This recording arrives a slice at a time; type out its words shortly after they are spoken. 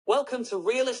Welcome to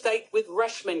Real Estate with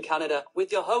Reshma Canada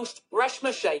with your host,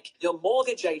 Reshma Sheikh, your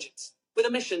mortgage agent, with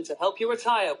a mission to help you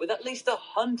retire with at least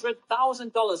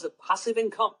 $100,000 of passive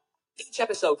income. Each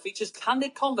episode features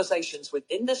candid conversations with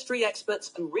industry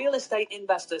experts and real estate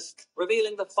investors,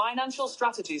 revealing the financial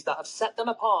strategies that have set them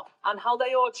apart and how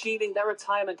they are achieving their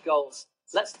retirement goals.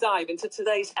 Let's dive into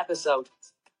today's episode.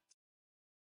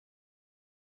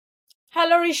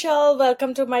 Hello, Rachel.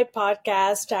 Welcome to my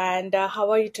podcast. And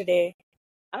how are you today?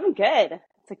 I'm good.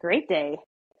 It's a great day.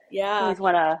 Yeah. Always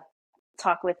want to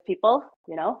talk with people,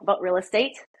 about real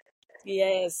estate.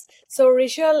 Yes. So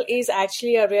Rachel is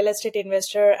actually a real estate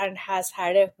investor and has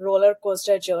had a roller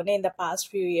coaster journey in the past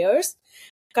few years.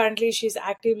 Currently, she's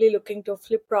actively looking to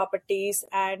flip properties.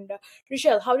 And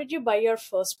Rachel, how did you buy your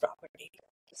first property?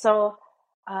 So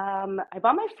I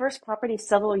bought my first property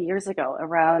several years ago,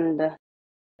 around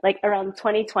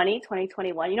 2020,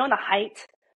 2021. In the height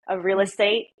of real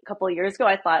estate a couple of years ago,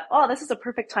 I thought, oh, this is a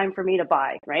perfect time for me to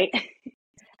buy, right?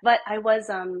 But I was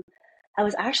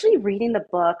actually reading the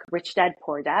book Rich Dad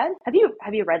Poor Dad. Have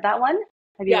you read that one?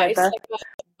 Have you read it's like a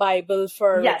Bible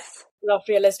for Yes. of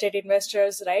real estate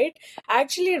investors, right? I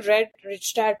actually read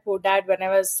Rich Dad Poor Dad when I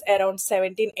was around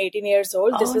 17, 18 years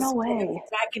old. This is no way.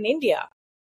 back in India.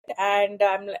 And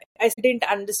I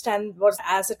didn't understand what's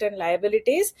asset and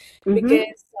liabilities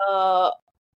because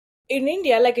in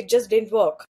India, it just didn't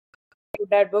work.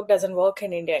 That book doesn't work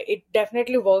in India. It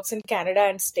definitely works in Canada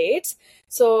and States.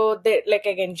 So they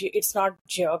again, it's not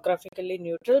geographically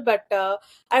neutral, but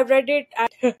I read it.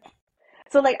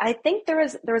 So I think there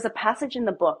was a passage in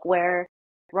the book where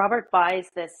Robert buys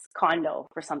this condo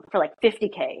for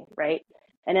 $50K, right?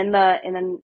 And in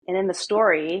the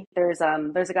story, there's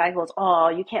a guy who goes, oh,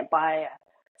 you can't buy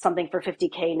something for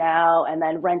 $50K now and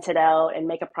then rent it out and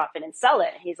make a profit and sell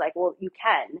it. He's like, well, you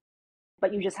can,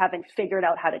 but you just haven't figured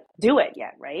out how to do it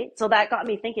yet, right? So that got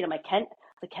me thinking, can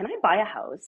I buy a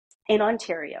house in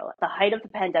Ontario at the height of the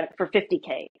pandemic for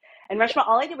 $50K? And Reshma,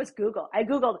 all I did was Google. I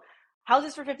Googled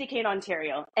houses for $50K in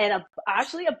Ontario, and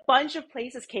actually a bunch of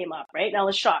places came up, right? And I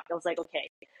was shocked. I was like, okay.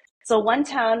 So one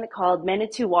town called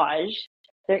Manitouwadge,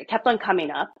 it kept on coming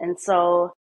up. And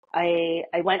so I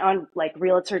went on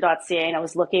realtor.ca and I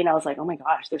was looking, I was like, oh my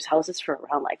gosh, there's houses for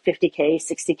around $50K,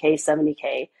 $60K,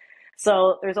 $70K.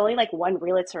 So there's only one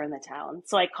realtor in the town.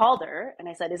 So I called her and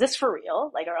I said, is this for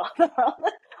real? Are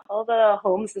all the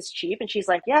homes this cheap? And she's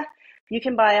like, yeah, you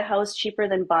can buy a house cheaper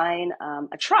than buying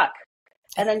a truck.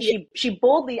 And then she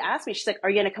boldly asked me, she's like, are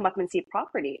you going to come up and see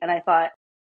property? And I thought,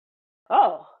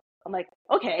 oh, I'm like,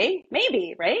 okay,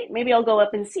 maybe, right? Maybe I'll go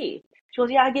up and see. She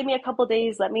goes, yeah, give me a couple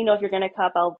days. Let me know if you're going to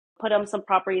come. I'll put on some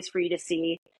properties for you to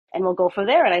see and we'll go from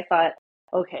there. And I thought,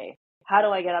 okay, how do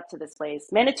I get up to this place?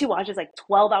 Manitouwadge is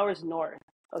 12 hours north.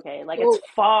 Okay. It's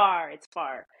far.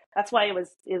 That's why it was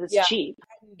cheap.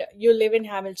 And you live in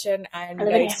Hamilton and I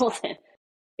live in Hamilton.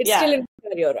 It's still in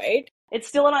Ontario, right? It's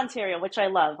still in Ontario, which I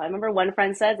love. I remember one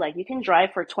friend said, you can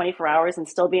drive for 24 hours and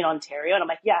still be in Ontario. And I'm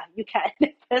like, yeah, you can.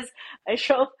 Because I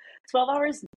drove 12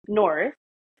 hours north.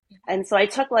 And so I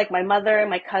took my mother,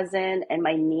 my cousin, and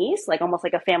my niece, almost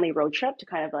like a family road trip to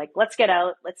kind of let's get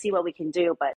out, let's see what we can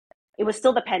do. But it was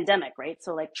still the pandemic, right?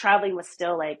 So traveling was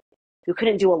still we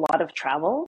couldn't do a lot of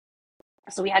travel.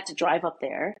 So we had to drive up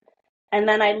there. And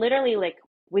then I literally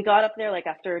we got up there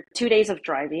after 2 days of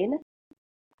driving.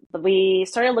 We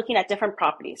started looking at different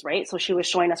properties, right? So she was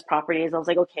showing us properties. I was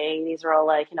like, okay, these are all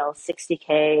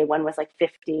 $60K. One was $50.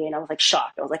 And I was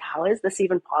shocked. I was like, how is this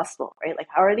even possible, right?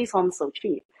 How are these homes so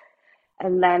cheap?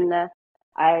 And then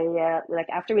I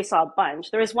after we saw a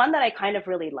bunch, there was one that I kind of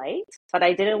really liked, but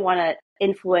I didn't want to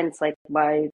influence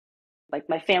my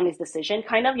family's decision,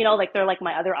 kind of, they're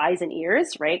my other eyes and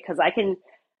ears, right? Because I can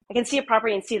see a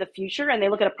property and see the future, and they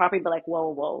look at a property and be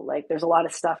whoa, there's a lot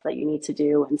of stuff that you need to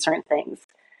do and certain things.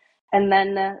 And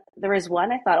then there was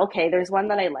one I thought, okay, there's one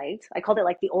that I liked. I called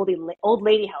it the old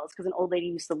lady house because an old lady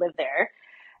used to live there.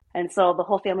 And so the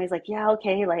whole family's like, yeah,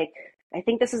 okay, I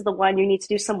think this is the one. You need to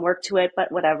do some work to it,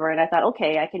 but whatever. And I thought,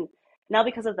 okay, I can now,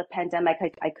 because of the pandemic,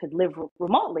 I could live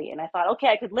remotely. And I thought, okay,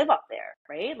 I could live up there,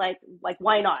 right?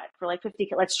 Why not? For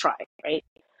 $50K, let's try, right?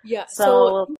 Yeah.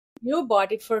 So you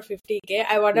bought it for $50K.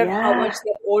 I wonder how much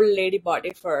the old lady bought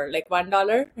it for,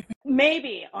 $1?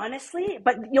 Maybe, honestly,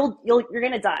 but you're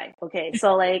gonna die. Okay,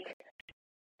 so I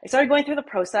started going through the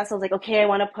process. I was like, okay, I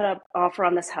want to put an offer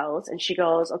on this house, and she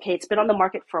goes, okay, it's been on the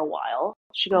market for a while.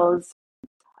 She goes,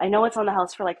 I know it's on the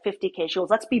house for $50K. She goes,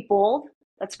 let's be bold.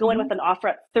 Let's go in with an offer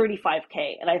at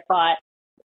 $35K. And I thought,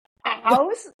 a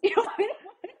house? Okay.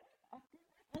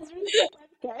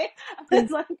 I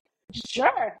was like,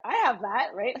 sure, I have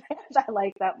that, right? I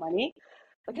like that money.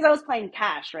 because I was paying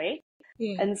cash, right?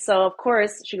 And so, of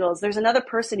course, she goes, there's another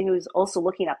person who's also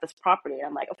looking at this property. And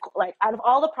I'm like, like out of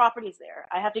all the properties there,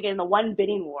 I have to get in the one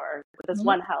bidding war with this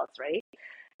one house, right?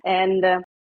 And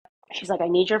she's like, I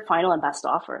need your final and best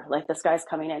offer. Like, this guy's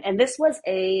coming in. And this was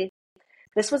a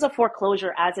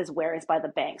foreclosure as is where is by the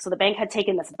bank. So the bank had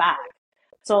taken this back.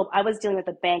 So I was dealing with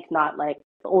the bank, not like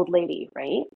the old lady,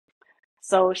 right?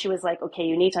 So she was like, okay,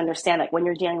 you need to understand, like, when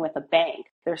you're dealing with a bank,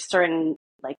 there's certain,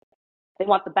 like, they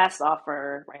want the best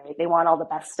offer, right? They want all the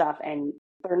best stuff, and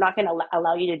they're not going to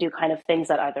allow you to do kind of things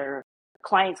that other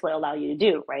clients would allow you to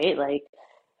do, right? Like,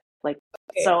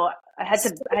 Okay. so I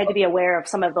had to be aware of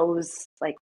some of those,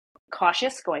 like,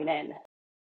 cautious going in.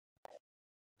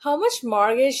 How much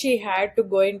mortgage she had to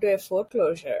go into a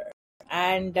foreclosure?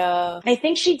 And I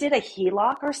think she did a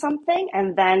HELOC or something,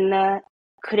 and then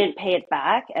couldn't pay it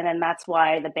back, and then that's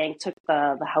why the bank took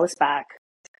the house back.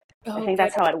 I think okay.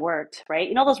 that's how it worked, right?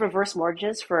 You know those reverse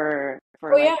mortgages for Oh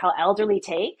like yeah. how elderly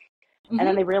take, and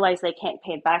then they realize they can't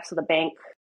pay it back, so the bank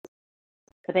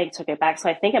took it back. So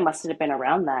I think it must have been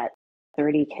around that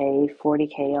 30K,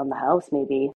 40K on the house,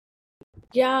 maybe.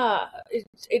 Yeah,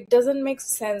 it doesn't make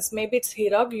sense. Maybe it's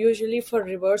HELOC usually for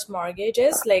reverse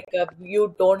mortgages, like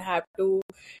you don't have to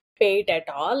pay it at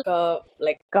all.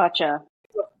 Like Gotcha.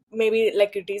 maybe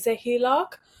like it is a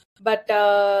HELOC, but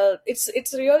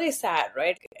it's really sad,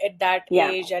 right? At that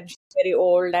Yeah. age, and she's very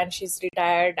old, and she's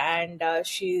retired, and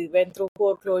she went through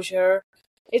foreclosure.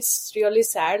 It's really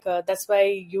sad. That's why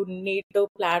you need to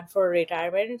plan for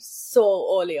retirement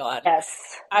so early on.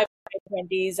 Yes. I'm in my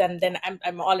 20s, and then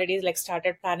I'm already like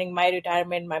started planning my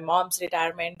retirement, my mom's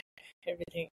retirement,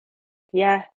 everything.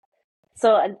 Yeah.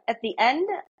 So at the end,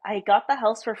 I got the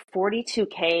house for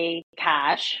 42K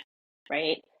cash,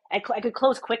 right? I could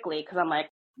close quickly because I'm like,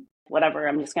 whatever,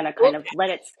 I'm just gonna kind of let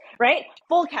it, right?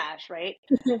 Full cash, right?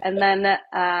 And then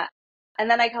I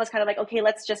was kind of like, okay,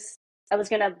 I was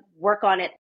gonna work on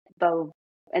it though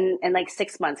in like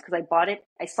 6 months, because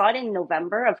I saw it in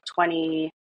November of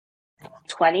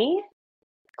 2020,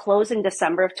 closed in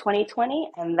December of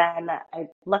 2020, and then I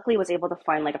luckily was able to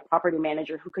find like a property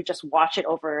manager who could just watch it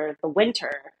over the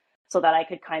winter so that I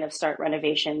could kind of start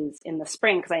renovations in the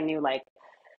spring, because I knew like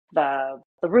the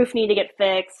roof needed to get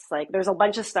fixed. Like there's a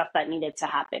bunch of stuff that needed to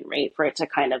happen, right, for it to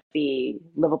kind of be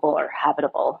livable or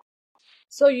habitable.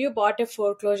 So you bought a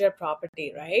foreclosure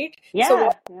property, right? So Yeah,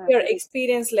 what yeah. your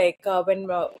experience like when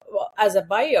as a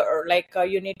buyer, like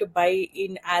you need to buy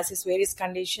in as is various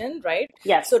condition, right?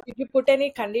 Yes. So did you put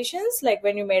any conditions like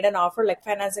when you made an offer, like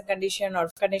financing condition or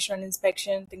condition on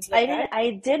inspection, things like that?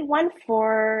 I did one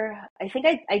for, I think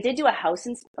I did do a house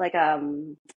I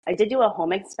did do a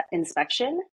home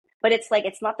inspection, but it's like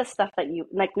it's not the stuff that you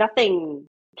like, nothing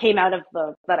came out of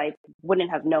that I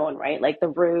wouldn't have known, right? Like the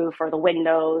roof or the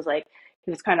windows, like he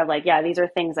was kind of like, yeah, these are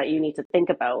things that you need to think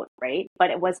about, right?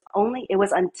 But it was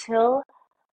until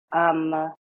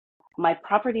um my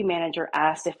property manager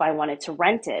asked if I wanted to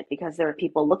rent it, because there were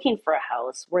people looking for a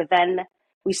house, where then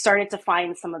we started to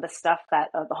find some of the stuff that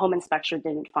the home inspector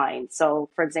didn't find. So,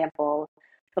 for example,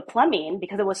 the plumbing,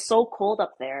 because it was so cold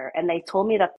up there, and they told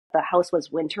me that the house was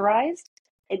winterized.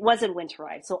 It wasn't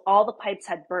winterized. So all the pipes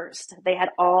had burst. They had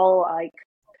all like,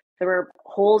 there were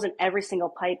holes in every single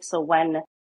pipe. So when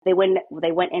they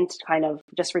went in to kind of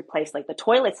just replace like the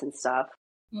toilets and stuff,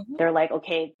 they're like,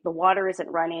 okay, the water isn't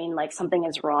running, like something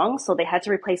is wrong. So they had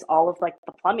to replace all of like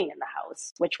the plumbing in the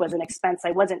house, which was an expense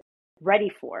I wasn't ready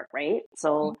for, right?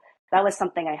 So that was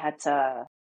something I had to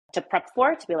prep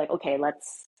for, to be like, okay,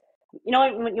 let's,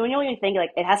 when you think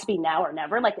like it has to be now or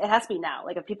never, like it has to be now.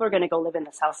 Like if people are going to go live in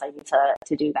this house, I need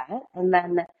to do that. And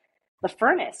then the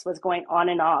furnace was going on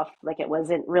and off, like it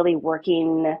wasn't really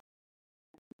working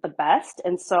the best.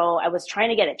 And so I was trying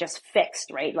to get it just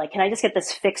fixed, right? Like, can I just get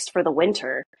this fixed for the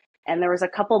winter? And there was a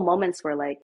couple moments where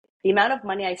like the amount of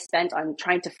money I spent on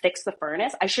trying to fix the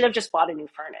furnace, I should have just bought a new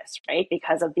furnace, right?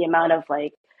 Because of the amount of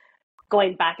like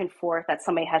going back and forth that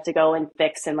somebody had to go and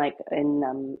fix and like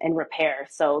and repair.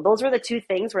 So those were the two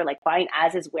things where like buying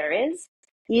as is where is,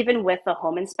 even with the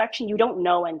home inspection, you don't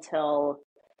know until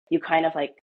you kind of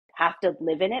like have to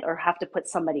live in it or have to put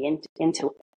somebody into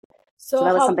it. So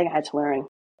that was something I had to learn.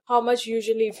 How much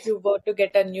usually, if you were to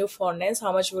get a new furnace,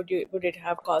 how much would it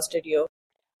have costed you?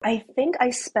 I think I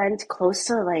spent close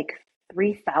to like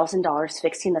 $3,000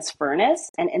 fixing this furnace,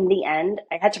 and in the end,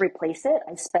 I had to replace it.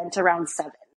 I spent around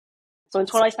 $7,000. So in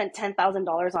total, I spent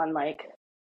 $10,000 on like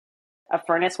a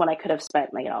furnace when I could have spent,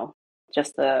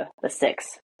 just the $6,000.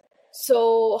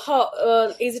 So how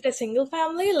is it a single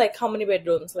family? Like how many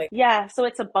bedrooms? Like Yeah, so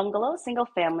it's a bungalow, single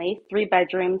family, 3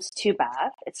 bedrooms, 2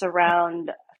 bath. It's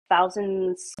around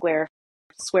 1,000 square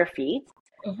feet.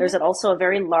 There's also a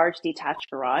very large detached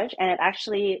garage, and it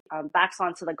actually backs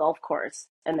onto the golf course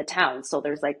in the town. So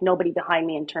there's like nobody behind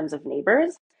me in terms of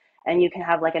neighbors, and you can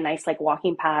have like a nice like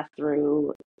walking path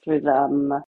through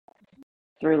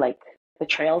like the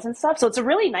trails and stuff. So it's a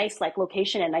really nice like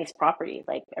location and nice property.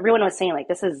 Like everyone was saying, like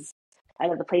this is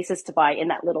out of the places to buy in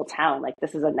that little town. Like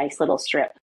this is a nice little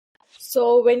strip.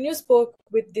 So when you spoke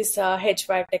with this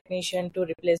HVAC technician to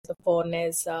replace the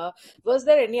furnace, was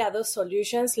there any other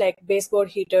solutions like baseboard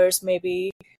heaters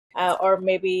maybe, or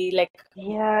maybe like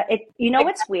Yeah, you know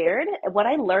what's weird? What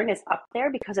I learned is up there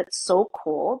because it's so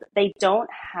cold, they don't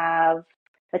have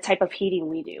the type of heating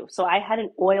we do. So I had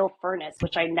an oil furnace,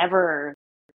 which I never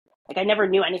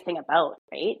knew anything about,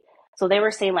 right? So they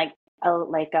were saying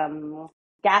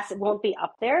gas won't be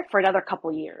up there for another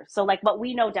couple years. So like what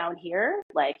we know down here,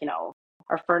 like, you know,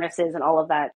 our furnaces and all of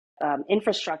that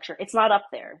infrastructure, it's not up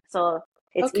there. So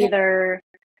it's okay, either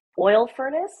oil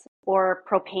furnace or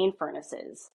propane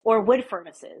furnaces or wood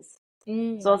furnaces. So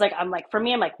I was like, for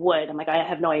me, I'm like wood. I'm like, I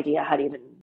have no idea how to even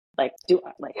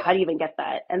how do you even get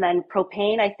that? And then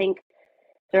propane, I think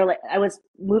they're like,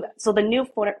 so the new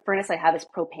furnace I have is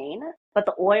propane, but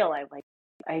the oil,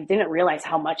 I didn't realize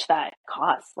how much that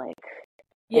costs, like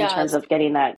in yeah. terms of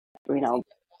getting that, you know,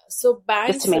 So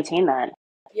just to banks, maintain that.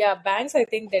 yeah, banks. I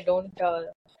think they don't.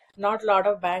 Not a lot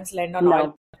of banks lend on oil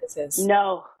No, prices.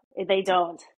 no, they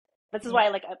don't. This is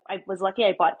why I was lucky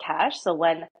I bought cash. So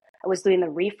when I was doing the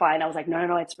refi, and I was like,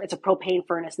 no, it's a propane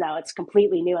furnace now. It's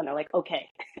completely new. And they're like, okay.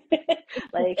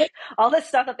 Like all this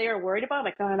stuff that they were worried about, I'm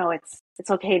like, no, it's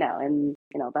okay now. And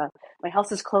you know, my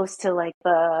house is close to like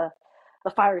the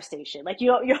fire station. Like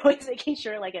you're always making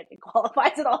sure like it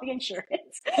qualifies with all the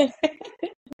insurance.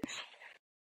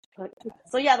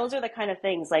 So yeah, those are the kind of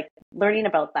things like learning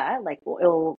about that, like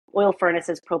oil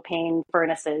furnaces, propane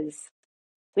furnaces.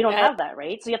 We don't And, have that,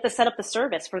 right? So you have to set up the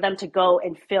service for them to go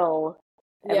and fill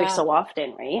every yeah. so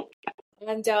often, right?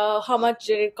 And how much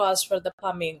did it cost for the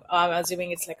plumbing? I'm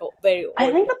assuming it's like a very I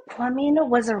old. think the plumbing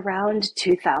was around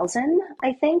 2000,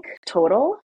 I think,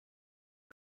 total.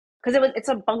 Because it's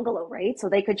a bungalow, right? So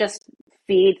they could just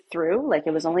feed through, like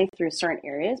it was only through certain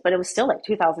areas, but it was still like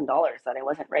 $2,000 that I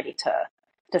wasn't ready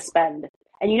to spend.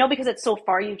 And you know, because it's so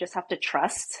far, you just have to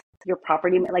trust your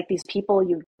property, like these people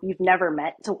you've never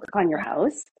met to work on your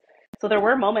house. So there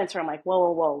were moments where I'm like,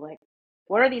 whoa, like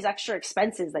what are these extra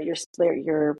expenses that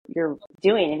you're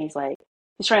doing? And he's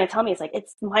trying to tell me, it's like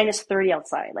it's minus 30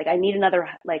 outside. Like I need another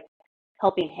like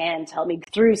helping hand to help me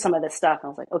through some of this stuff. And I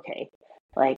was like, okay,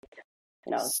 like,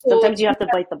 you know, So sometimes you have to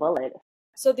bite the bullet.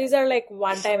 so these are like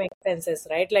one-time expenses,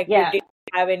 right? Like you Yeah. didn't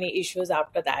have any issues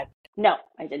after that. No,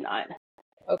 I did not.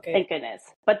 Okay. Thank goodness.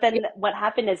 But then what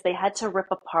happened is they had to rip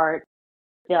apart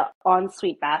the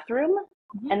ensuite bathroom,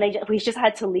 and we just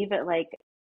had to leave it like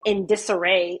in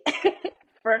disarray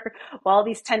for while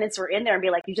these tenants were in there, and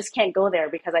be like, you just can't go there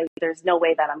because there's no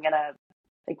way that I'm gonna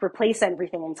like replace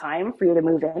everything in time for you to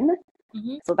move in.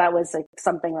 So that was like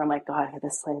something where I'm like, God,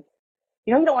 this like,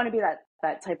 you know, you don't want to be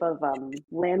that type of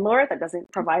landlord that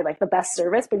doesn't provide like the best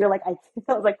service, but you're like, I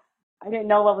was like, I didn't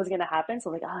know what was going to happen. So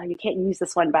like, you can't use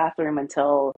this one bathroom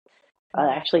until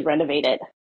actually renovate it.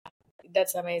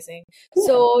 That's amazing. Yeah.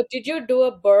 So did you do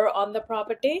a BRRRR on the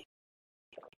property?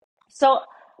 So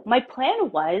my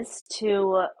plan was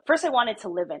first I wanted to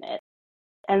live in it.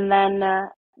 And then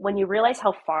when you realize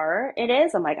how far it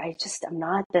is, I'm like, I'm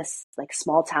not this like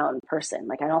small town person.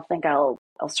 Like, I don't think I'll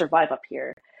survive up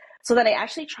here. So then I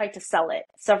actually tried to sell it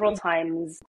several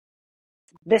times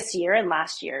this year and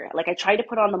last year. Like I tried to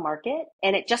put on the market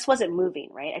and it just wasn't moving,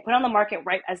 right? I put on the market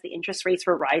right as the interest rates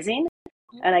were rising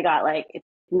and I got like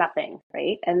nothing,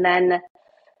 right? And then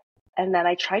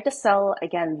I tried to sell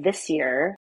again this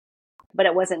year, but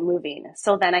it wasn't moving.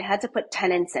 So then I had to put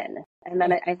tenants in, and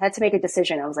then I had to make a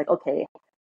decision. I was like, okay,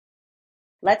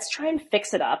 let's try and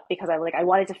fix it up because I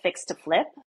wanted to fix to flip.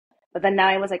 But then now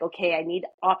I was like, okay, I need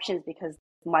options because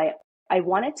I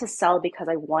wanted to sell because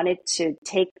I wanted to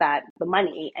take the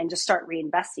money and just start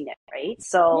reinvesting it, right?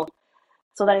 So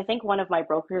that I think one of my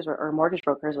brokers or mortgage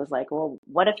brokers was like, well,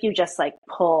 what if you just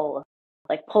pull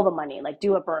the money, like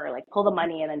do a BRRRR, like pull the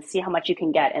money and then see how much you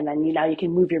can get. And then you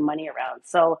can move your money around.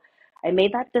 So I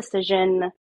made that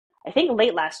decision, I think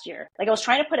late last year. Like I was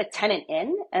trying to put a tenant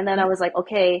in and then I was like,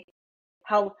 okay,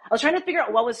 I was trying to figure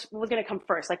out what was going to come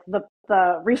first, like the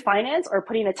refinance or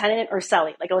putting a tenant in or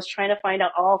selling. Like I was trying to find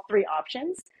out all three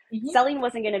options. Selling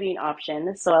wasn't going to be an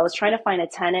option. So I was trying to find a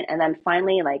tenant. And then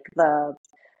finally, I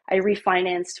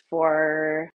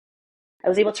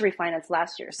was able to refinance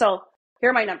last year. So here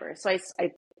are my numbers. So I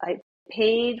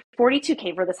paid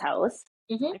 $42K for this house.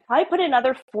 I probably put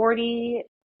another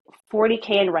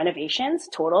 40K in renovations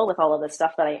total with all of the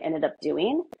stuff that I ended up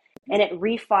doing. And it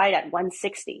refied at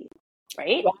 160,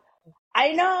 right? Wow.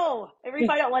 I know it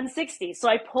refied at 160. So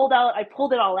I pulled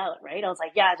it all out, right? I was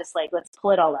like, yeah, just like, let's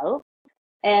pull it all out.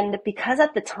 And because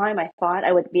at the time I thought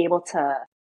I would be able to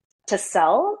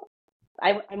sell,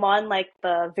 I'm on like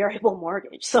the variable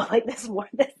mortgage. So like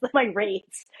my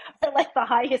rates are like the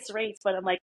highest rates, but I'm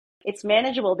like, it's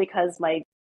manageable because my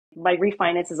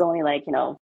refinance is only like,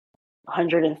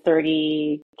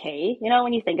 130K,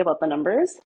 when you think about the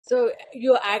numbers. So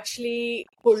you actually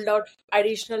pulled out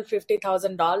additional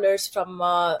 $50,000 from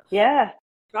Yeah.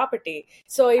 property.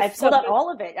 So I if pulled out someone,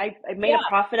 all of it. I made yeah, a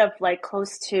profit of like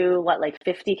close to like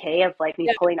 50K of like me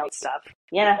yeah. pulling out stuff.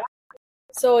 Yeah.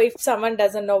 So if someone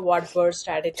doesn't know what BRRRR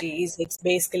strategy is, it's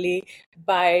basically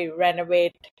buy,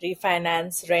 renovate,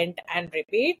 refinance, rent, and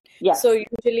repeat. Yes. So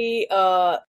usually,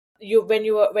 when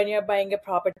you're buying a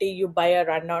property, you buy a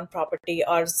rundown property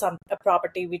or a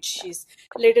property which is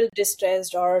little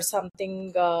distressed or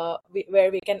something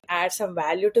where we can add some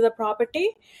value to the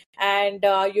property, and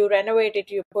you renovate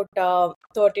it. You put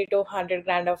 30 to 100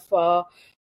 grand of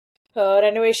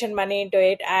renovation money into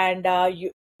it, and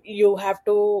you have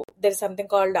to, there's something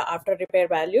called after repair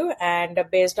value, and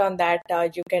based on that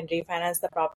you can refinance the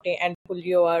property and pull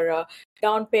your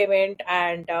down payment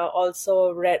and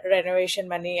also renovation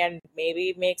money and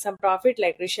maybe make some profit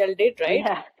like Richelle did, right?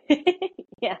 Yeah.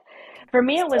 Yeah. For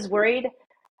me, I was worried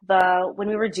when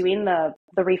we were doing the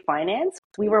refinance,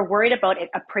 we were worried about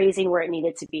it appraising where it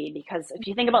needed to be, because if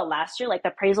you think about last year, like the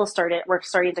appraisal were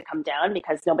starting to come down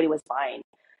because nobody was buying.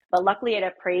 But luckily it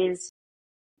appraised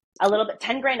a little bit,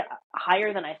 10 grand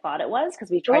higher than I thought it was, because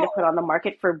we tried to put Oh, on the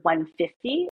market for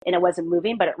 150 and it wasn't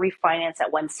moving, but it refinanced at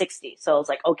 160. So I was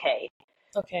like, okay.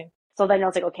 okay. So then I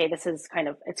was like, okay, this is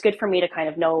it's good for me to kind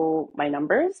of know my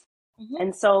numbers. Mm-hmm.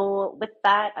 And so with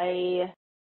that, with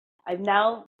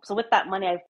that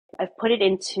money, I've put it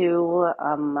into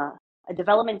a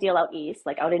development deal out east,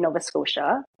 like out in Nova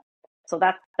Scotia. So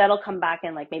that'll come back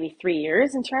in like maybe 3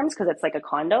 years in terms, because it's like a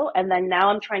condo. And then now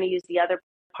I'm trying to use the other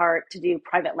part to do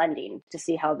private lending to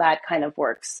see how that kind of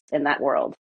works in that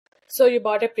world. So you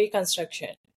bought a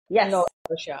pre-construction? Yes. No,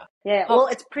 Scotia. Yeah. Well,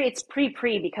 it's pre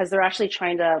because they're actually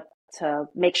trying to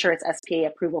make sure it's SPA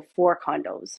approval for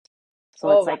condos. So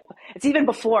Oh, it's like, it's even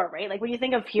before, right? Like when you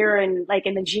think of here in the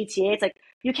GTA, it's like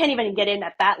you can't even get in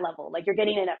at that level. Like you're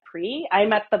getting in at pre.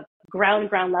 I'm at the ground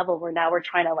level where now we're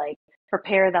trying to like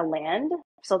prepare the land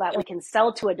so that we can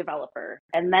sell to a developer,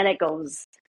 and then it goes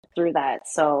through that.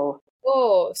 So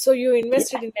oh, so you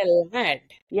invested in a land.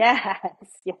 yes,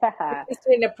 You yeah,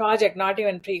 invested in a project, not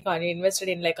even pre-con. You invested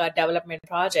in like a development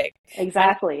project. And how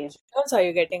exactly. much returns are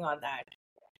you getting on that?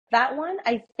 That one,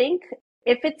 I think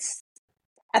if it's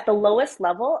at the lowest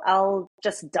level, I'll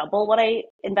just double what I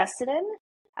invested in.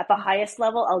 At the highest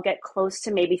level, I'll get close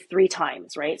to maybe 3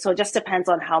 times, right? So it just depends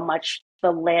on how much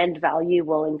the land value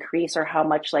will increase, or how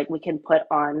much like we can put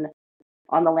on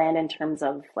the land in terms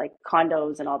of like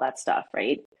condos and all that stuff,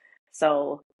 right?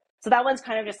 So that one's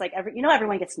kind of just like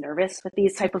everyone gets nervous with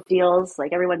these type of deals.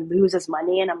 Like everyone loses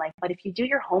money, and I'm like, but if you do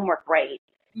your homework right,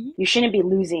 Mhm. you shouldn't be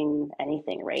losing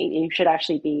anything, right? You should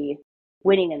actually be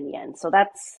winning in the end. So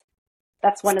that's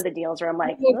one of the deals where I'm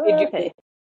like, What homework did oh, you do? okay,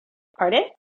 pardon?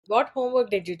 What homework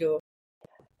did you do?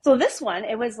 So this one,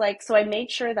 it was like, so I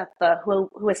made sure that who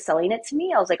was selling it to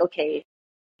me, I was like, okay,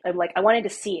 I'm like, I wanted to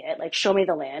see it, like, show me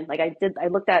the land. Like I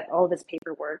looked at all this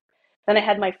paperwork. Then I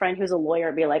had my friend who's a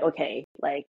lawyer be like, okay,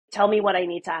 like, tell me what I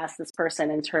need to ask this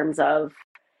person in terms of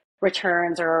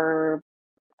returns or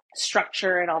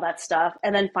structure and all that stuff.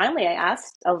 And then finally I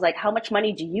was like, how much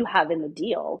money do you have in the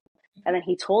deal? And then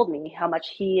he told me how much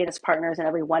he and his partners and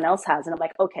everyone else has. And I'm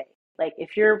like, okay, like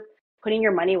if you're putting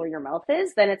your money where your mouth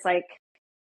is, then it's like,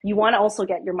 you want to also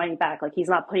get your money back. Like he's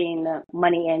not putting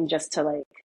money in just to like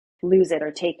lose it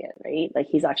or take it, right? Like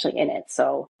he's actually in it.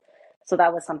 So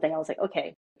that was something I was like,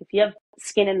 okay, if you have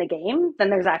skin in the game, then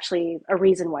there's actually a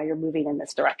reason why you're moving in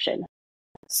this direction.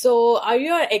 So are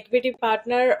you an equity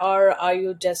partner or are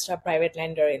you just a private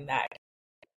lender in that?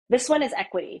 This one is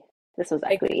equity. This was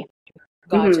equity.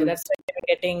 Gotcha. Mm-hmm. That's why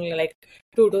you're getting like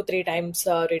 2 to 3 times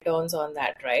returns on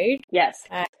that, right? Yes.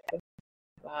 And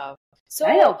wow. I So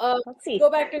know. Let's see. go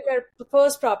back to your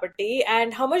first property,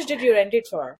 and how much did you rent it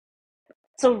for?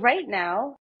 So right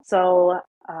now,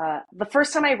 the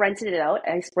first time I rented it out,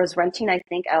 I was renting, I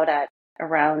think, out at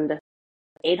around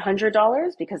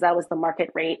 $800, because that was the market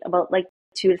rate about like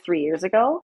 2 to 3 years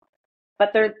ago.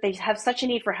 But they have such a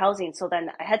need for housing, so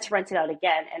then I had to rent it out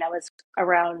again, and I was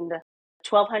around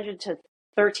 1,200 to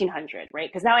 1,300, right?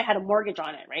 Because now I had a mortgage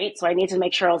on it, right? So I needed to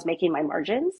make sure I was making my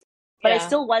margins, but I Yeah.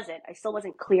 still wasn't. I still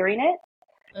wasn't clearing it.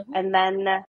 And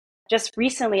then just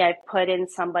recently I put in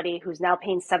somebody who's now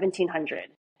paying 1,700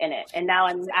 in it. And now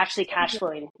I'm actually cash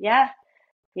flowing. Yeah. How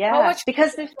Yeah. much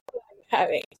Because are you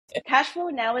having? cash flow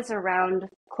now is around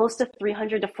close to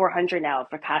 300 to 400 now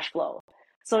for cash flow.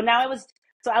 So now as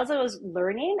I was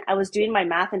learning, I was doing my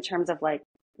math in terms of like,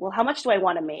 well, how much do I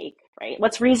want to make, right?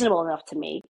 What's reasonable enough to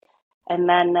make? And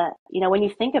then, when you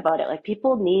think about it, like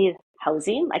people need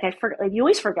housing. Like you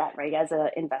always forget, right? As an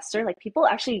investor, like people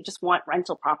actually just want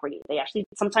rental property.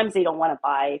 Sometimes they don't want to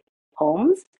buy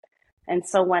homes. And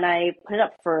so when I put it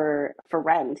up for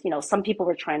rent, some people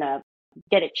were trying to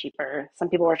get it cheaper. Some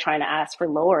people were trying to ask for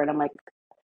lower. And I'm like,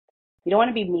 you don't want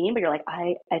to be mean, but you're like,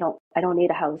 I don't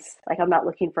need a house. Like I'm not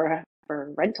looking for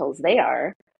rentals. They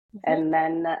are. Mhm. And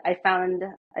then I found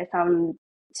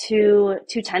two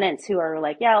tenants who are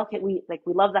like, yeah, okay, we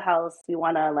love the house. We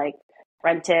want to like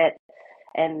rent it.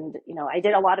 And, I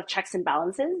did a lot of checks and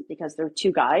balances because they're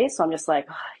two guys. So I'm just like,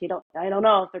 I don't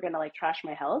know if they're going to like trash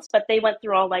my house, but they went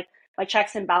through all like my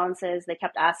checks and balances. They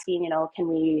kept asking,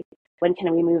 when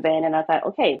can we move in? And I thought,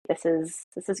 okay, this is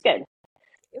good.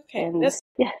 Okay, And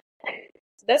yeah,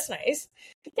 that's nice.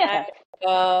 yeah,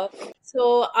 And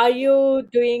so, are you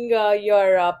doing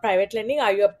your private lending?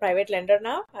 Are you a private lender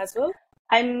now as well?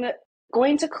 I'm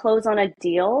going to close on a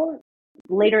deal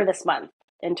later this month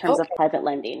in terms of Okay. private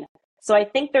lending. So I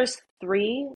think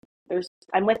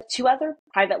I'm with two other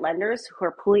private lenders who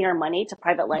are pooling our money to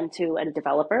private lend to a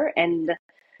developer. And,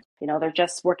 they're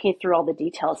just working through all the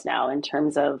details now in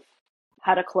terms of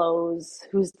how to close,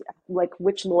 who's like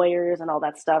which lawyers and all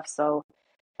that stuff. So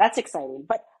that's exciting.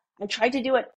 But I tried to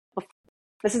do it.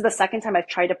 This is the second time I've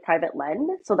tried to private lend.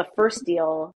 So the first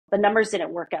deal, the numbers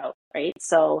didn't work out, right?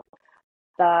 So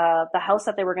the house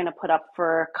that they were going to put up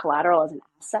for collateral as an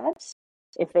asset,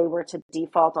 if they were to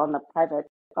default on the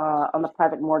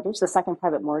private mortgage, the second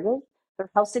private mortgage, their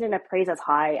house didn't appraise as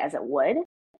high as it would.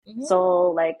 Hmm.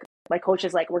 So like my coach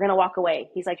is like, we're going to walk away.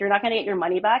 He's like, you're not going to get your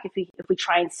money back if we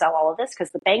try and sell all of this because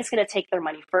the bank's going to take their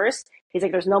money first. He's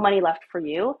like, there's no money left for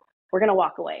you. We're going to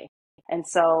walk away. And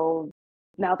so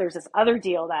now there's this other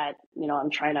deal that I'm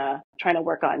trying to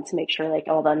work on to make sure like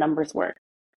all the numbers work.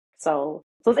 So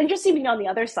it's interesting being on the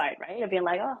other side, right? Of being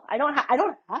like, oh, I don't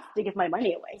have to give my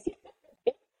money away.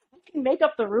 I can make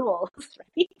up the rules,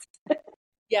 right?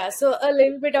 Yeah, so a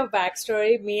little bit of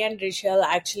backstory. Me and Rachel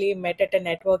actually met at a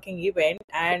networking event,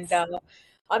 and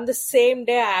on the same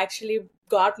day, I actually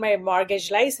got my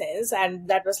mortgage license, and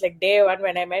that was like day one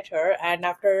when I met her. And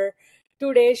after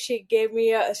 2 days, she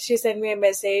sent me a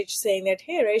message saying that,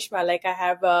 hey, Reshma, like I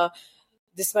have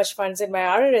this much funds in my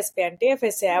RRSP and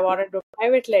TFSA. I want to do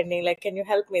private lending. Like, can you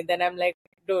help me? Then I'm like,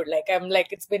 dude,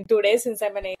 it's been 2 days since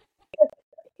I'm an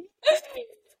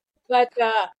but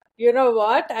you know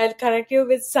what? I'll connect you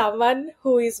with someone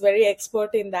who is very expert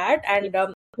in that and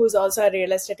who's also a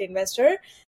real estate investor.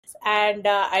 And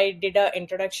I did an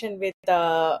introduction with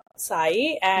Sai,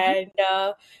 Mhm. and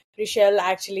Rishal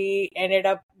actually ended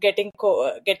up getting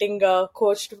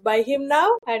coached by him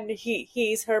now, and he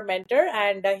is her mentor,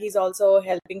 and he's also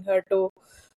helping her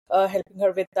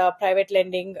with private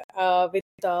lending with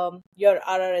your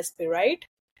RRSP, right?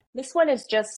 This one is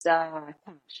just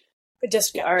cash.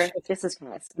 Just cash. This is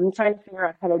cash. I'm trying to figure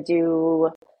out how to do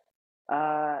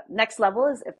next level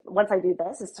is if once I do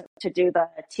this is to do the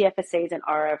TFSAs and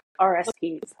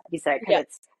RSPs, you said, because Yeah.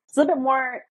 it's a little bit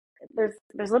more. There's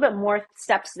a little bit more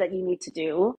steps that you need to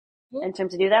do in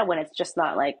terms to do that when it's just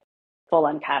not like full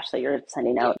on cash that you're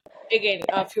sending Yeah. out. Again,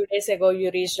 a few days ago, you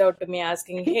reached out to me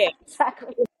asking, "Hey,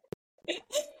 Exactly.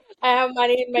 I have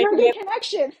money in my You're a good TF."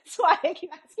 connection. That's why I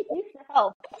keep asking you for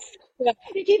help. Yeah,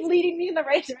 You keep leading me in the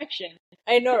right direction.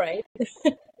 I know, right?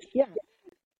 Yeah.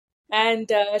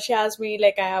 And she asked me,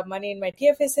 like, I have money in my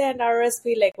TFSA and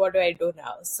RSP, like, what do I do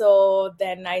now? So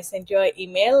then I sent you an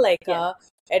email, like, Yes.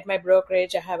 at my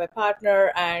brokerage, I have a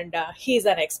partner and he's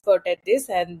an expert at this.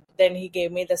 And then he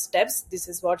gave me the steps. This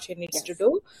is what she needs to Yes.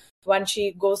 do. Once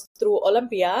she goes through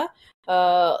Olympia,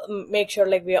 make sure,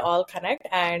 like, we all connect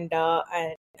and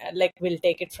like, we'll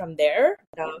take it from there.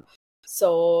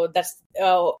 So that's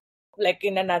like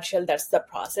in a nutshell, that's the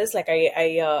process. Like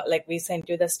like we sent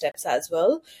you the steps as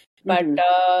well, but Hmm.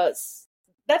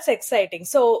 that's exciting.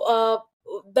 So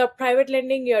the private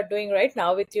lending you're doing right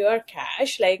now with your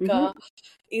cash, like Hmm.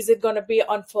 is it going to be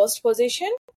on first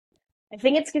position? I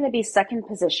think it's going to be second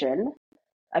position.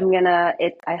 I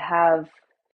have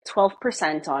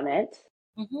 12% on it.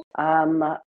 Mm-hmm.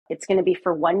 Um, it's going to be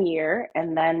for 1 year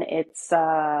and then it's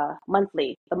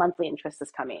monthly. The monthly interest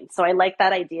is coming. So I like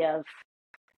that idea of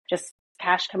just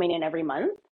cash coming in every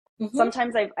month. Mm-hmm.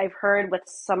 Sometimes I've heard with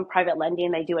some private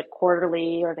lending, they do it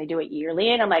quarterly or they do it yearly.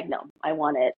 And I'm like, no, I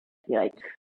want it like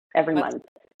every month.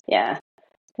 Yeah.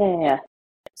 Yeah.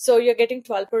 So you're getting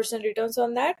 12% returns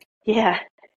on that? Yeah.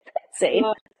 Same.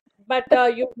 But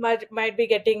you might be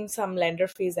getting some lender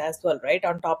fees as well, right?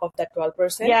 On top of that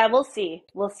 12%. Yeah, we'll see.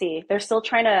 We'll see. They're still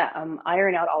trying to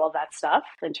iron out all of that stuff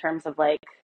in terms of like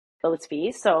those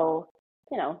fees. So,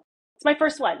 it's my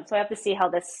first one. So I have to see how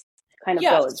this kind of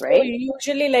Yeah, goes, so right?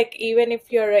 usually, like, even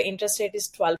if your interest rate is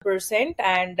 12%,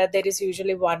 and there is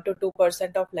usually 1 to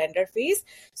 2% of lender fees,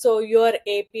 so your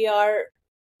APR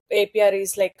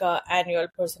is like a annual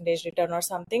percentage return or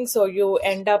something. So you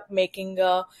end up making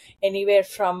anywhere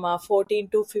from 14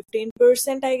 to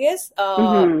 15%, I guess,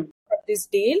 Mm-hmm. for this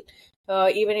deal.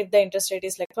 Even if the interest rate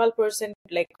is like 12%,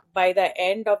 like by the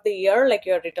end of the year, like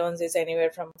your returns is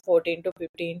anywhere from 14 to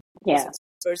 15 to Yeah.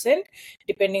 16%,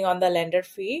 depending on the lender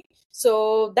fee.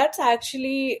 So that's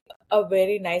actually a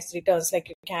very nice returns, like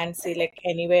you can't see like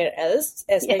anywhere else,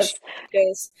 Yes, especially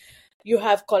because you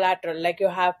have collateral, like you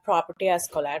have property as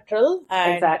collateral,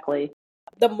 and exactly.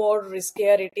 the more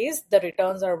riskier it is, the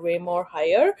returns are way more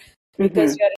higher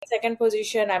because Mm-hmm. you're in second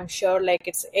position. I'm sure like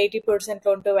it's 80%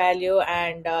 loan to value,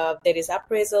 and there is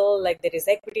appraisal, like there is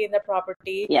equity in the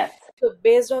property. Yes. So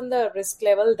based on the risk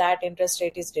level, that interest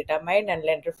rate is determined, and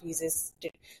lender fees is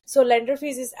so lender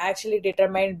fees is actually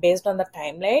determined based on the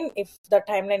timeline. If the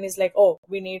timeline is like, oh,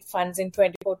 we need funds in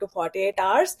 24 to 48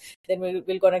 hours, then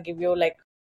we're gonna give you like,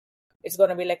 it's going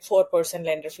to be like 4%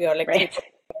 lender fee or like Right. 3%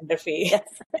 lender fee. Yes.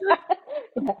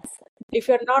 Yes. If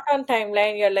you're not on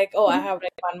timeline, you're like, oh, I have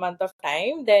like 1 month of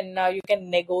time, then you can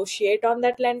negotiate on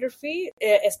that lender fee,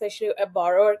 especially a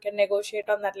borrower can negotiate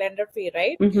on that lender fee,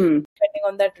 right? Mm-hmm. Depending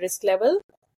on that risk level.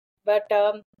 But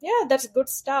yeah, that's good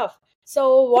stuff.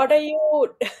 So what are you,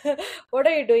 what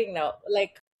are you doing now?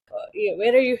 Like,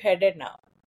 where are you headed now?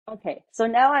 Okay. So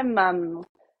now I'm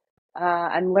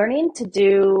learning to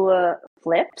do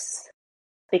flips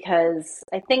because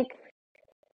I think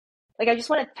like I just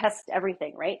want to test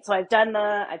everything, right? So I've done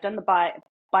the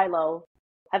buy low,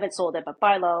 haven't sold it, but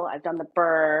buy low. I've done the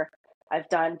BRRRR, I've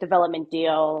done development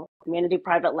deal. I'm gonna do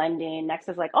private lending. Next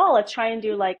is like, oh, let's try and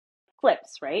do like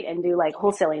flips, right? And do like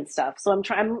wholesaling stuff. So I'm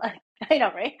trying. I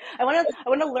know, right? I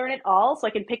want to learn it all so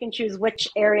I can pick and choose which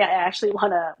area I actually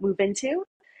want to move into.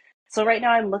 So right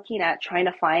now I'm looking at trying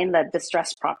to find the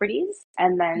distressed properties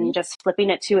and then Mhm. just flipping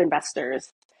it to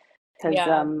investors because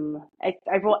Yeah.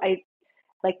 I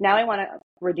like now I want to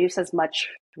reduce as much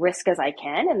risk as I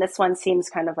can, and this one seems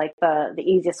kind of like the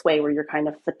easiest way where you're kind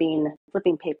of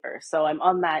flipping paper. So I'm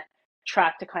on that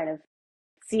track to kind of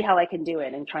see how I can do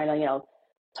it and trying to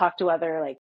talk to other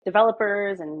like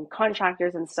developers and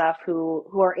contractors and stuff who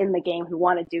are in the game who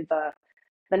want to do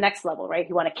the next level, right?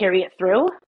 Who want to carry it through,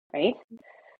 right?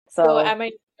 So So am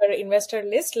I your investor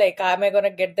list? Like, am I going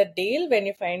to get the deal when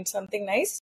you find something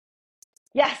nice?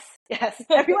 yes, yes.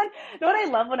 Everyone, you know what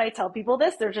I love when I tell people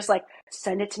this? They're just like,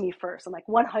 send it to me first. I'm like,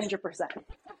 100%.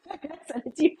 Send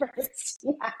it to you first.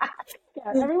 Yeah.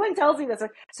 Yeah. Everyone tells me this.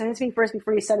 Like, send it to me first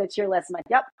before you send it to your list. I'm like,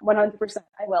 yep, 100%.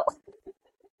 I will.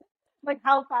 Like,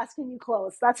 how fast can you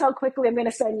close? That's how quickly I'm going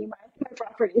to send you my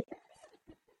property.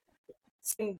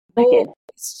 Oh, Okay.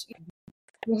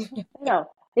 I know.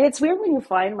 It's weird when you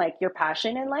find like your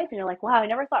passion in life and you're like, wow, I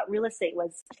never thought real estate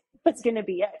was going to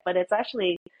be it. But it's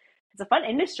a fun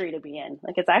industry to be in.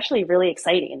 Like it's actually really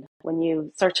exciting when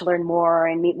you start to learn more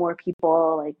and meet more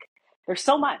people. Like there's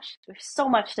so much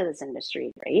to this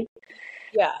industry, right?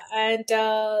 yeah. And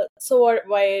so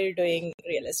why are you doing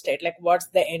real estate? Like, what's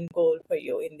the end goal for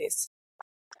you in this?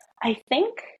 I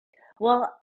think,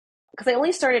 well, because I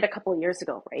only started a couple of years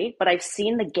ago, right? But I've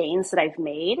seen the gains that I've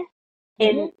made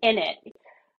Mm-hmm. in it.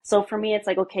 So for me, it's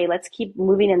like, okay, let's keep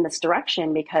moving in this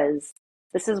direction because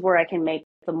this is where I can make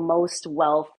the most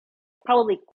wealth,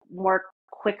 probably more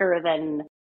quicker than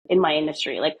in my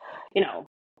industry. Like,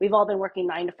 we've all been working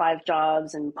 9 to 5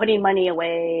 jobs and putting money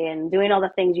away and doing all the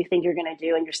things you think you're going to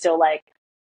do. And you're still like,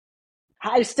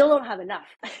 I still don't have enough,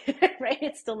 right?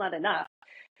 It's still not enough.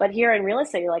 But here in real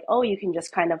estate, you're like, oh, you can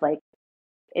just kind of like,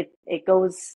 it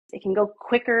can go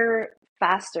quicker,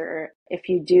 faster if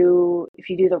you do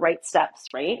the right steps,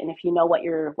 right? And if you know what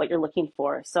you're looking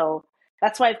for. So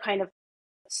that's why I've kind of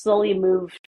slowly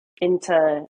moved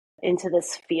into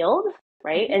this field,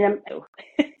 right? Mm-hmm. And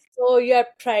I'm So you're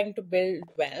trying to build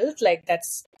wealth. Like,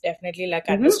 that's definitely like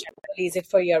Mhm. understandable. Is it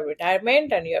for your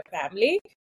retirement and your family?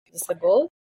 Is the goal?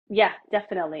 Yeah,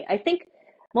 definitely. I think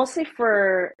mostly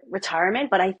for retirement,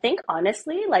 but I think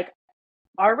honestly, like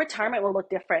our retirement will look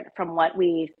different from what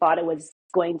we thought it was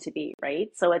going to be, right?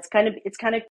 So it's kind of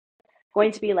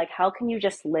going to be like how can you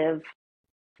just live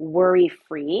worry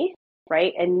free,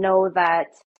 right? And know that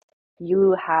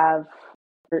you have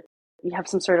you have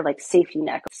some sort of like safety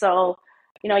net. So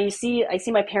I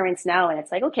see my parents now, and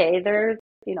it's like, okay, they're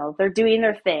doing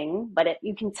their thing, but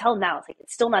you can tell now it's like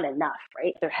it's still not enough,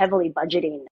 right? They're heavily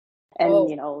budgeting, and Oh,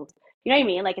 you know what I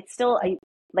mean? Like it's still,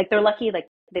 like they're lucky, like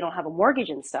they don't have a mortgage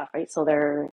and stuff, right? So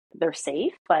they're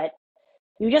safe, but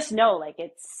you just know, like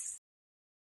it's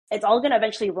all going to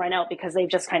eventually run out because they've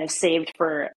just kind of saved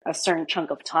for a certain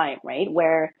chunk of time, right?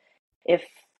 Where if,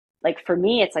 like, for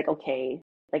me, it's like, okay,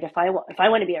 like if I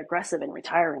want to be aggressive and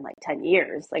retire in like 10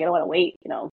 years, like I don't want to wait,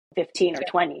 15 or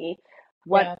 20,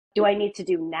 what yeah. do I need to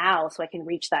do now so I can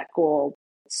reach that goal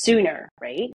sooner,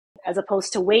 right? As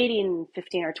opposed to waiting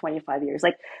 15 or 25 years.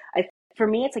 Like for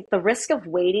me, it's like the risk of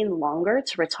waiting longer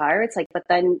to retire. It's like, but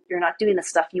then you're not doing the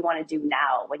stuff you want to do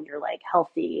now when you're like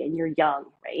healthy and you're young,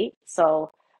 right?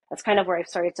 So that's kind of where I've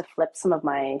started to flip some of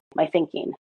my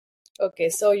thinking. Okay,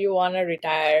 so you want to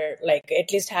retire, like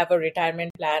at least have a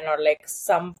retirement plan or like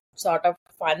some sort of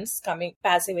funds coming,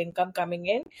 passive income coming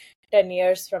in 10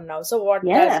 years from now. So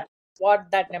Yeah.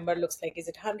 what that number looks like? Is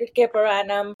it 100K per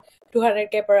annum,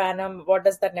 200K per annum? What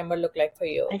does that number look like for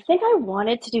you? I think I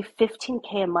wanted to do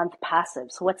 15K a month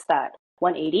passive. So what's that?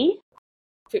 180?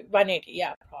 180,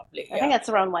 yeah, probably, I think yeah. that's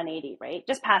around 180, right?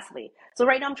 Just passively. So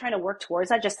right now I'm trying to work towards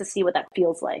that just to see what that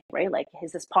feels like, right? Like,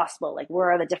 is this possible? Like,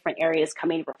 where are the different areas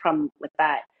coming from with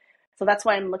that? So that's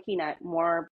why I'm looking at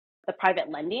more the private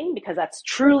lending, because that's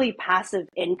truly passive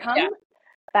income Yeah,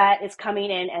 that is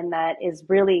coming in, and that is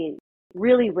really,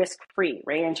 really risk free,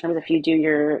 right? In terms of if you do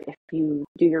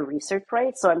your research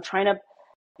right. So I'm trying to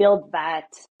build that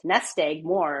nest egg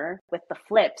more with the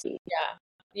flips. yeah,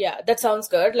 yeah, that sounds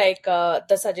good. Like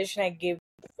the suggestion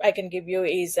I can give you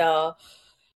is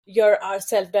your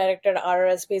self-directed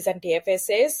RRSPs and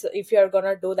TFSAs. If you're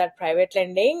gonna do that private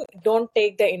lending, don't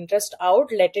take the interest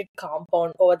out. Let it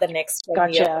compound over the next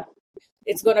 10 years. Gotcha.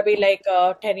 It's gonna be like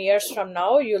 10 years from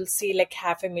now, you'll see like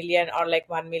 500,000 or like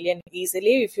 1 million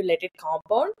easily if you let it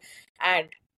compound. And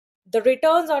the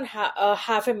returns on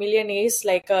 500,000 is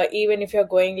like even if you're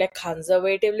going like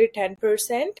conservatively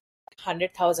 10%,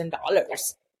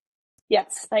 $100,000,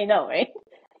 Yes, I know, right?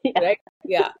 Yeah. right?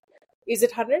 Yeah. Is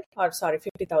it 100 or sorry,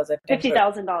 50,000, 10%?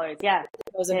 $50,000. Yeah.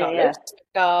 Yeah.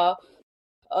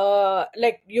 $1,000.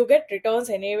 Like you get returns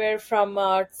anywhere from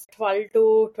 12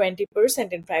 to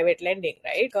 20% in private lending,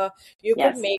 right? You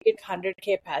could Yes. make it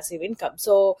 100K passive income.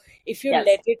 So if you Yes.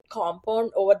 let it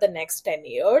compound over the next 10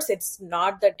 years, it's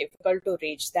not that difficult to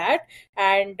reach that.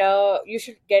 And you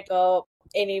should get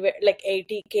anywhere like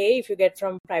 80K if you get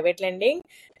from private lending.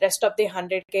 Rest of the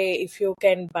 100K if you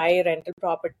can buy rental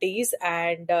properties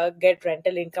and get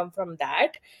rental income from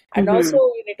that. And also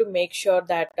you need to make sure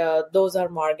that those are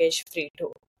mortgage free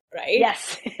too, right?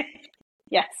 Yes.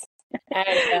 Yes.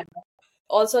 And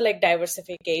also like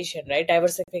diversification, right?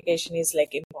 Diversification is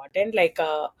like important. Like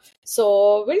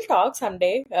so we'll talk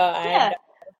someday. Yeah. And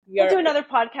We'll you're do another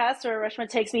podcast where Reshma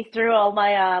takes me through all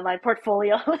my my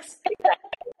portfolios.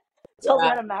 Tells me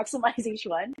yeah, how to maximize each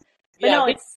one. But yeah, no,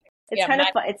 it's yeah, kind of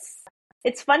fun.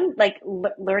 It's fun, like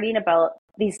learning about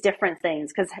these different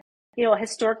things, because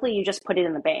historically you just put it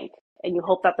in the bank and you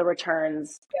hope that the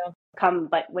returns yeah, come.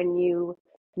 But when you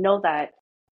know that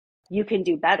you can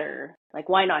do better, like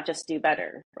why not just do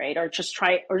better, right? Or just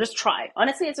try.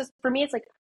 Honestly, it's just, for me, it's like,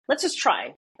 let's just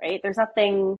try, right? There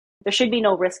should be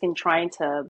no risk in trying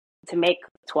to make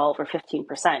 12 or 15%,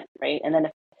 right? And then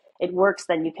if it works,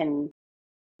 then you can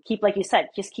keep, like you said,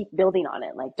 just keep building on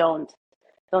it. Like don't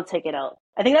take it out.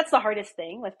 I think that's the hardest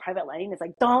thing with private lending, is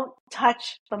like, don't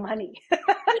touch the money.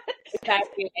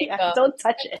 exactly. Like Yeah, don't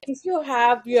touch it. if you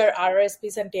have your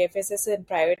RSPs and TFSs in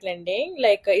private lending,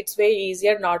 like it's way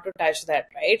easier not to touch that,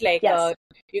 right? Like Yes.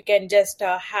 you can just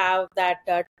have that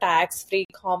tax-free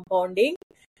compounding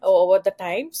over the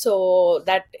time, so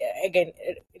that again,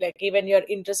 like even your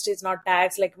interest is not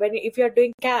taxed. Like if you're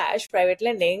doing cash private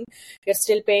lending, you're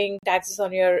still paying taxes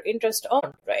on your interest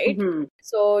on, right? Mm-hmm.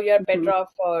 So you're Mm-hmm. better off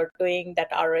for doing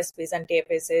that RSPs and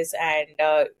TFSs, and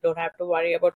don't have to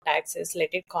worry about taxes.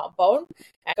 Let it compound.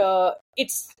 And,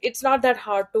 it's not that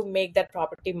hard to make that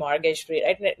property mortgage free,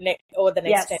 right? Over the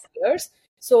next Yes. 10 years.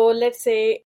 So let's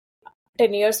say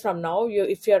 10 years from now,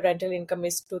 if your rental income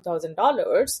is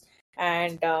 $2,000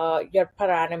 and your per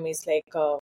annum is like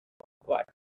what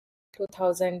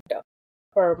 2,000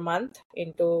 per month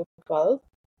into 12,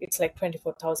 it's like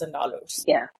 $24,000.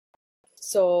 Yeah.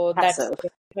 So Passive.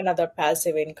 that's another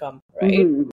passive income, right?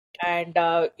 Mm-hmm. And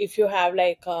if you have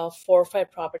like 4 or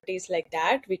 5 properties like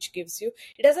that, which gives you,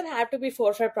 it doesn't have to be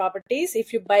 4 or 5 properties.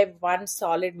 If you buy one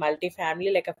solid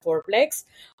multifamily, like a fourplex,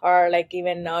 or like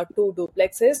even 2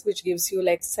 duplexes, which gives you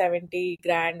like 70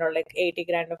 grand or like 80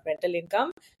 grand of rental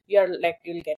income,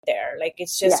 you'll get there. Like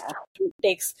it's just it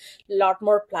takes a lot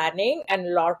more planning and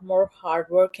a lot more hard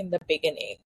work in the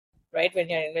beginning, right? When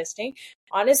you're investing,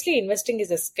 honestly, investing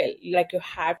is a skill. Like you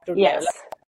have to develop.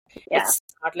 It's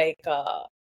not like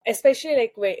especially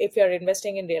like if you're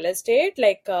investing in real estate,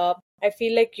 like I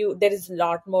feel like there is a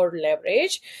lot more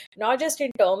leverage, not just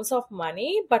in terms of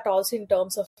money, but also in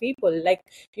terms of people. Like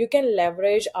you can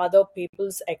leverage other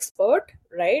people's expert,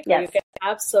 right? Or you can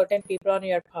have certain people on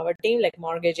your power team, like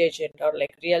mortgage agent or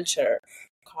like realtor,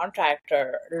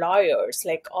 contractor, lawyers,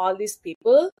 like all these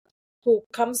people who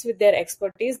comes with their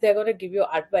expertise. They're going to give you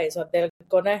advice, or they're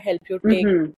going to help you take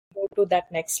you to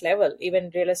that next level,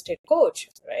 even real estate coach,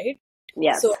 right?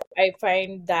 Yes. So I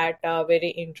find that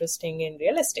very interesting in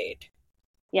real estate.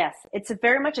 Yes, it's a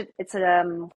very much it's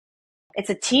a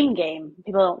team game.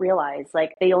 People don't realize,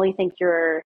 like they only think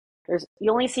you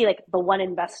only see like the one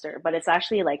investor, but it's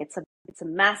actually like it's a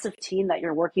massive team that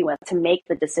you're working with to make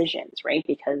the decisions, right?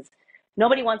 Because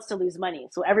nobody wants to lose money,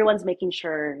 so everyone's making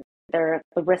sure the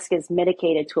risk is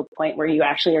mitigated to a point where you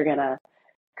actually are gonna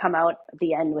come out at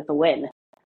the end with a win.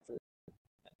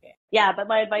 Yeah, but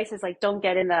my advice is like, don't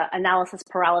get in the analysis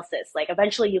paralysis. Like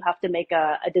eventually you have to make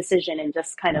a decision and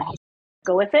just kind of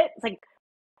go with it. It's like,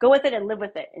 go with it and live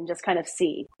with it and just kind of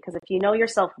see. Because if you know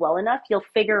yourself well enough, you'll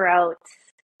figure out,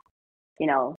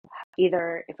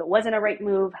 either if it wasn't a right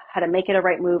move, how to make it a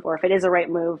right move, or if it is a right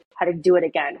move, how to do it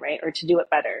again, right? Or to do it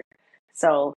better.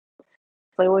 So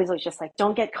I always was just like,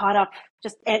 don't get caught up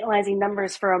just analyzing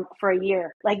numbers for a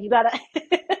year. Like you gotta,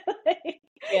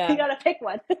 you gotta pick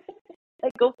one.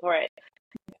 Like, go for it.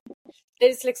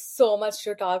 There's like so much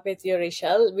to talk with you,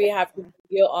 Rachel. We have to put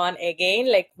you on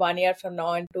again, like 1 year from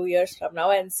now and 2 years from now,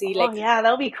 and see Oh yeah,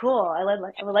 that'll be cool. I would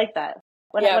like that.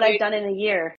 What I've done in a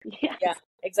year. Yes. Yeah,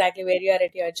 exactly. Where you are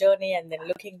at your journey, and then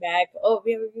looking back, oh,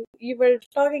 you were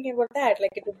talking about that.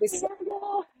 Like it would be so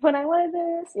when I wanted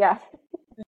this. Yeah.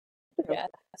 Yeah.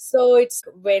 So it's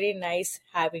very nice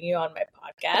having you on my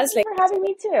podcast. Thanks for having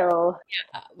me too.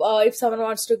 Yeah. If someone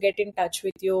wants to get in touch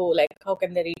with you, like how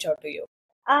can they reach out to you?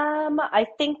 I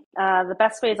think the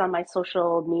best way is on my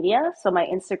social media. So my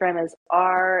Instagram is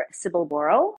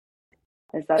rsibylboro.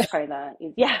 That's probably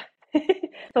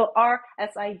so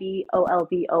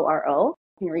RSIBOLBORO.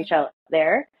 You can reach out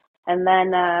there, and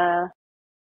then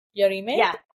your email.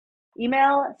 Yeah,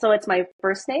 email. So it's my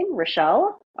first name,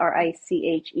 Rochelle,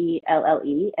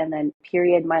 RICHELLE, and then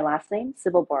period my last name,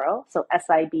 Sibylboro. So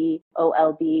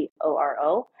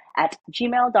SIBOLBORO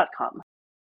 @gmail.com.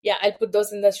 Yeah, I'll put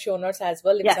those in the show notes as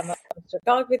well if someone wants to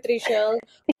talk with Rachel.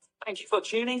 Thank you for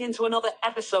tuning into another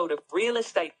episode of Real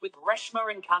Estate with Reshma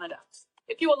in Canada.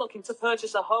 If you are looking to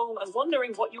purchase a home and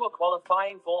wondering what you are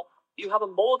qualifying for, you have a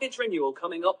mortgage renewal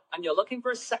coming up and you're looking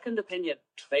for a second opinion.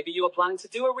 Maybe you are planning to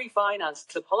do a refinance,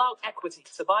 to pull out equity,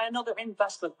 to buy another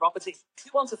investment property. If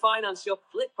you want to finance your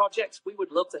flip project, we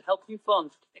would love to help you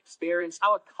fund. Experience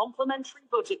our complimentary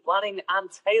budget planning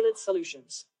and tailored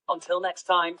solutions. Until next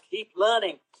time, keep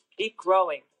learning, keep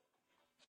growing,